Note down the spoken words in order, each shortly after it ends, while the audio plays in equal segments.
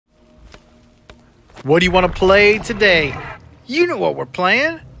What do you want to play today? You know what we're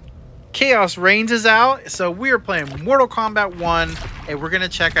playing. Chaos Reigns is out, so we are playing Mortal Kombat 1, and we're going to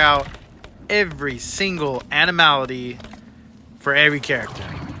check out every single animality for every character.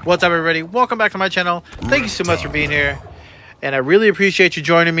 What's up, everybody? Welcome back to my channel. Thank you so much for being here, and I really appreciate you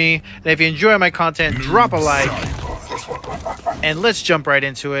joining me. And if you enjoy my content, drop a like, and let's jump right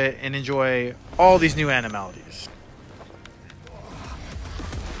into it and enjoy all these new animalities.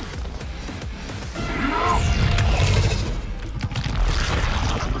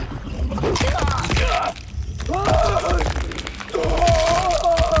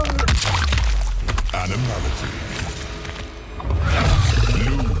 Animality.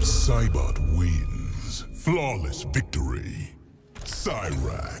 Noob Saibot wins. Flawless victory.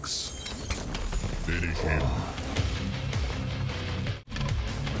 Cyrax. Finish him.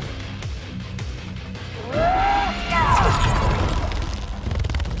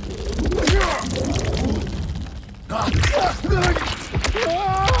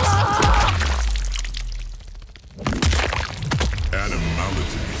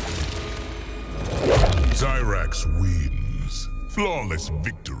 Animality. Cyrax wins. Flawless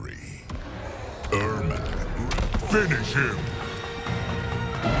victory. Ermac. Finish him.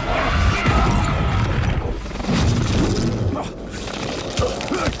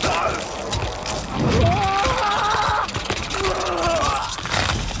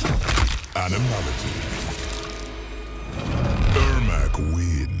 Animality. Ermac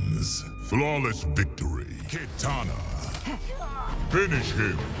wins. Flawless victory. Kitana. Finish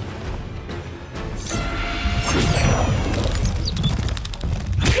him.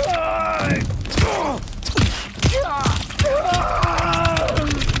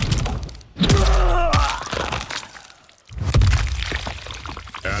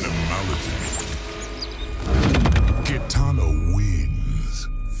 Animality. Kitana wins.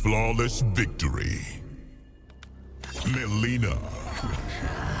 Flawless victory. Melina.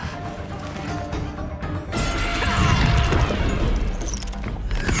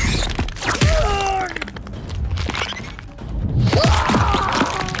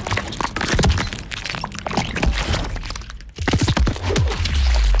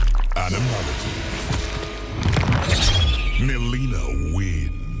 Melina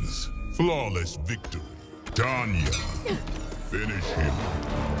wins. Flawless victory. Tanya. Finish him.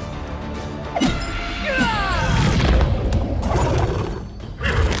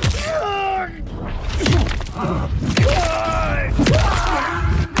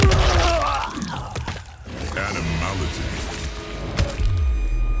 Animality.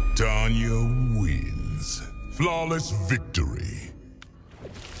 Tanya wins. Flawless victory.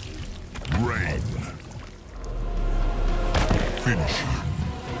 Rain. Finish him.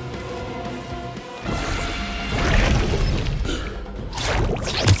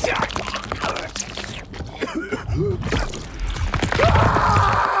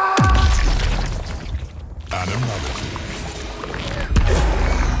 Animality.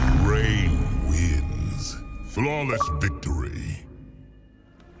 Rain wins. Flawless victory.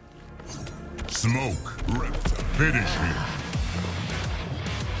 Smoke. Reptile. Finish him.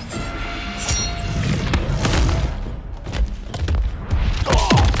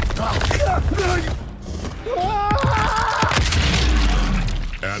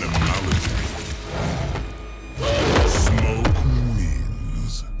 Animality. Smoke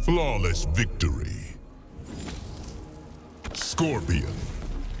wins. Flawless victory. Scorpion.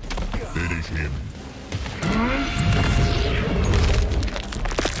 Finish him.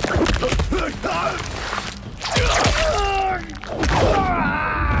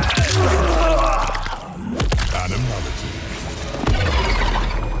 Animality.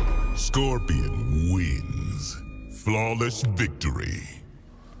 Scorpion wins. Flawless victory.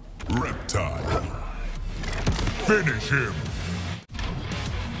 Reptile. Finish him.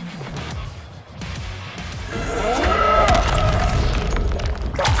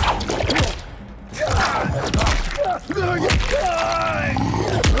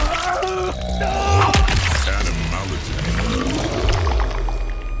 Animality.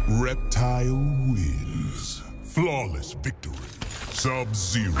 Reptile wins. Flawless victory.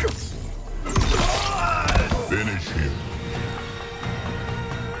 Sub-Zero. Finish him.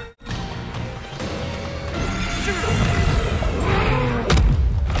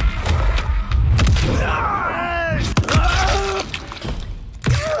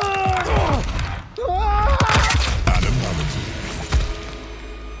 Animality.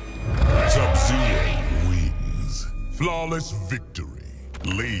 Sub-Zero wins. Flawless victory.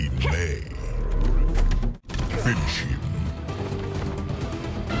 Lee May. Finish him.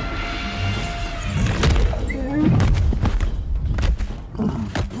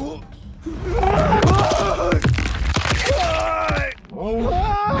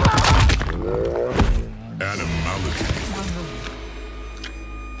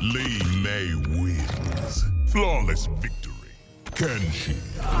 Flawless victory. Can she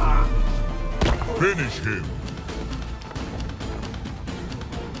finish him?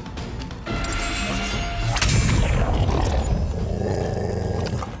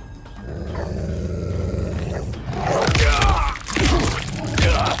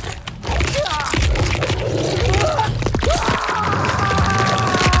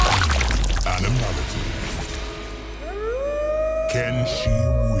 Animality. Can she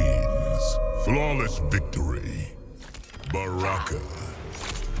wins? Flawless victory. Baraka.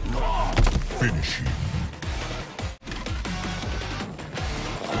 Finish him.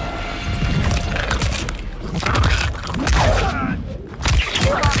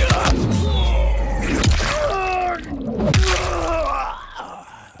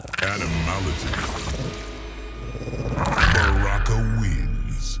 Animality. Baraka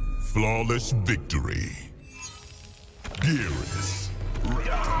wins. Flawless victory. Gearus.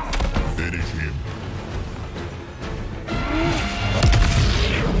 Finish him.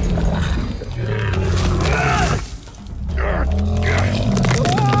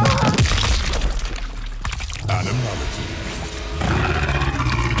 Animality.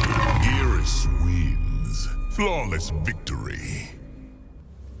 Gearus wins. Flawless victory.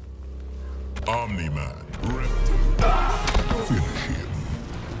 Omni-Man. Finish him.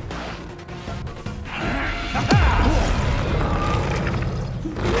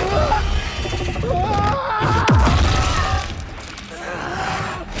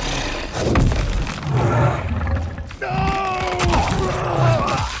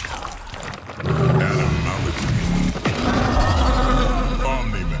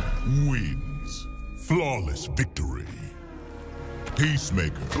 Flawless victory.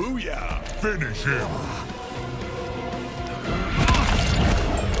 Peacemaker. Booyah! Finish him.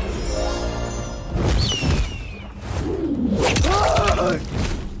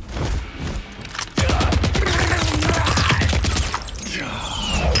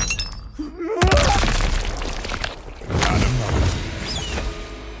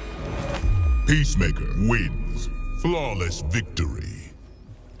 Peacemaker wins. Flawless victory.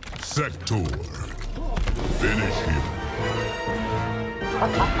 Sector. Finish him.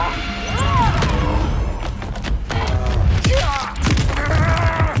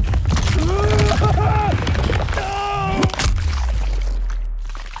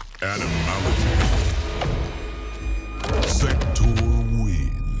 Animality. Sector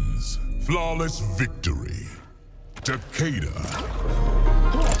wins. Flawless victory. Takeda.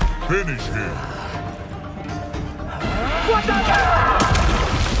 Finish him. What the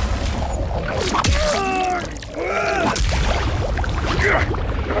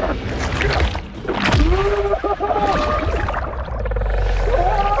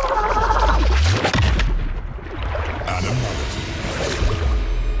Animality.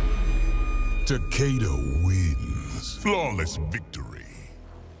 Takeda wins. Flawless victory.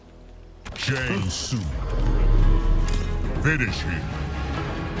 Shang Tsung. Finish him.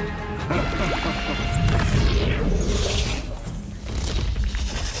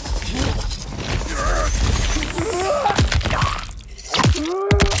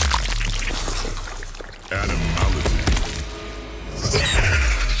 Animality.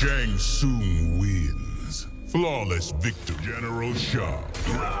 Shang Tsung wins. Flawless victory. General Shao.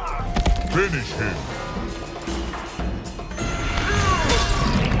 Finish him.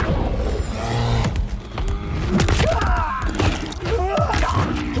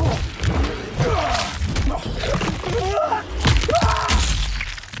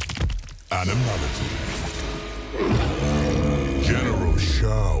 Animality. General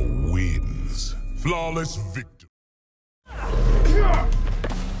Shao wins. Flawless victory.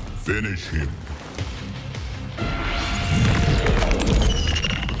 Finish him.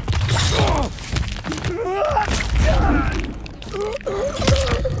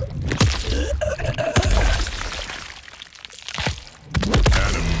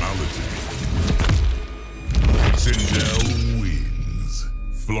 Animality. Sindel wins.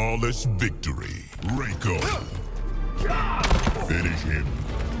 Flawless victory. Reiko. Finish him.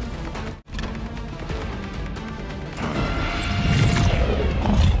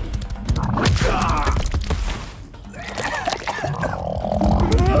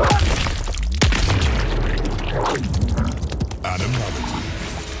 Animality.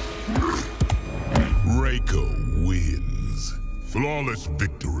 Reiko wins. Flawless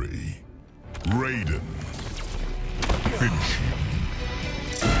victory. Raiden. Finish him.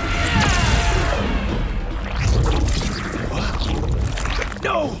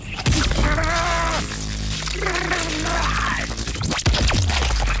 No!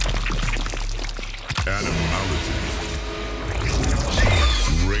 Animality.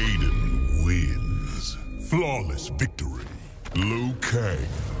 Raiden wins. Flawless Kang.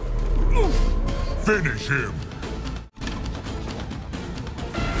 Finish him.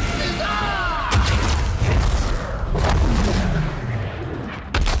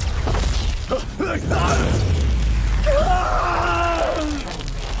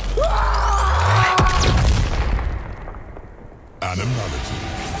 Animality.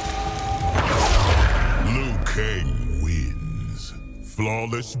 Liu Kang wins.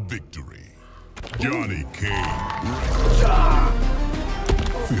 Flawless victory. Johnny Cage.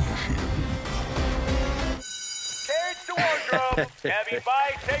 Finish him. Cage to wardrobe. Heavy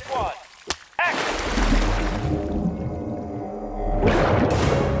fight, take one. Action!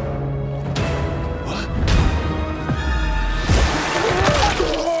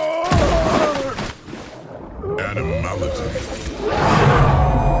 Animality.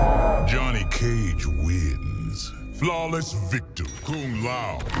 Johnny Cage wins. Flawless victory. Kung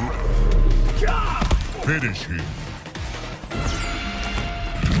Lao. Finish him.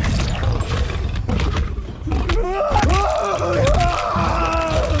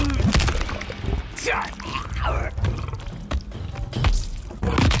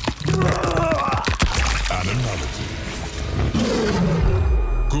 Animality.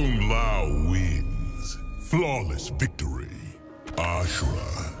 Kung Lao wins. Flawless victory. Ashra.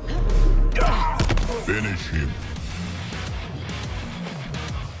 Finish him.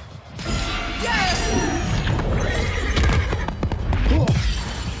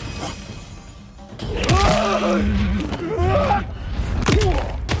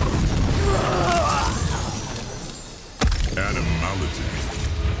 Animality.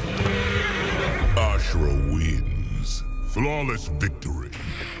 Ashra wins. Flawless victory.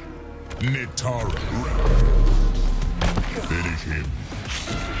 Nitara. Finish him.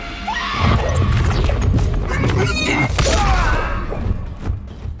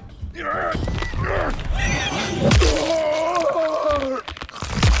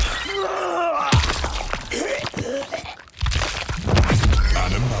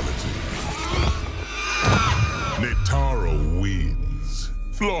 Animality. Nitara wins.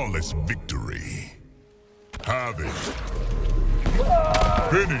 Flawless victory. Have it.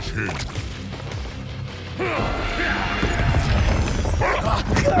 Finish him.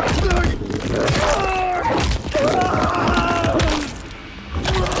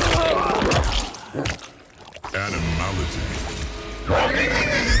 Animality.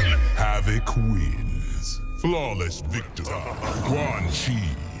 Havoc wins. Flawless victory. Quan Chi.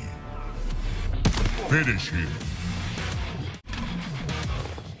 Finish him.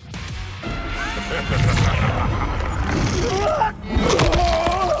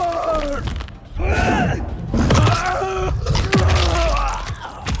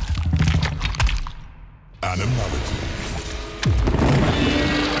 Animality.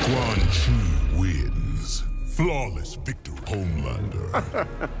 Quan Chi wins. Flawless victory. Homelander.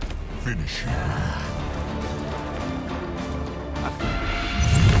 Finish him.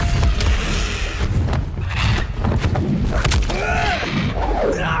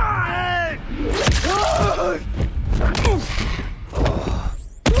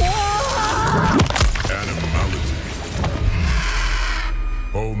 Animality.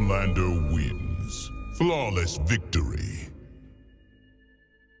 Homelander wins. Flawless victory.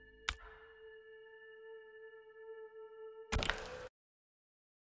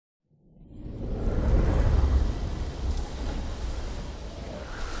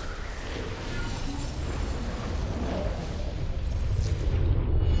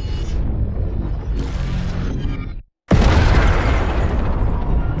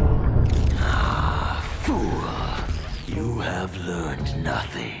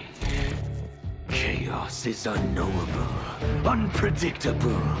 Nothing. Chaos is unknowable,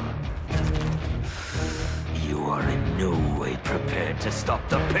 unpredictable. You are in no way prepared to stop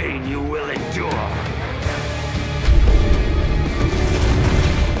the pain you will endure.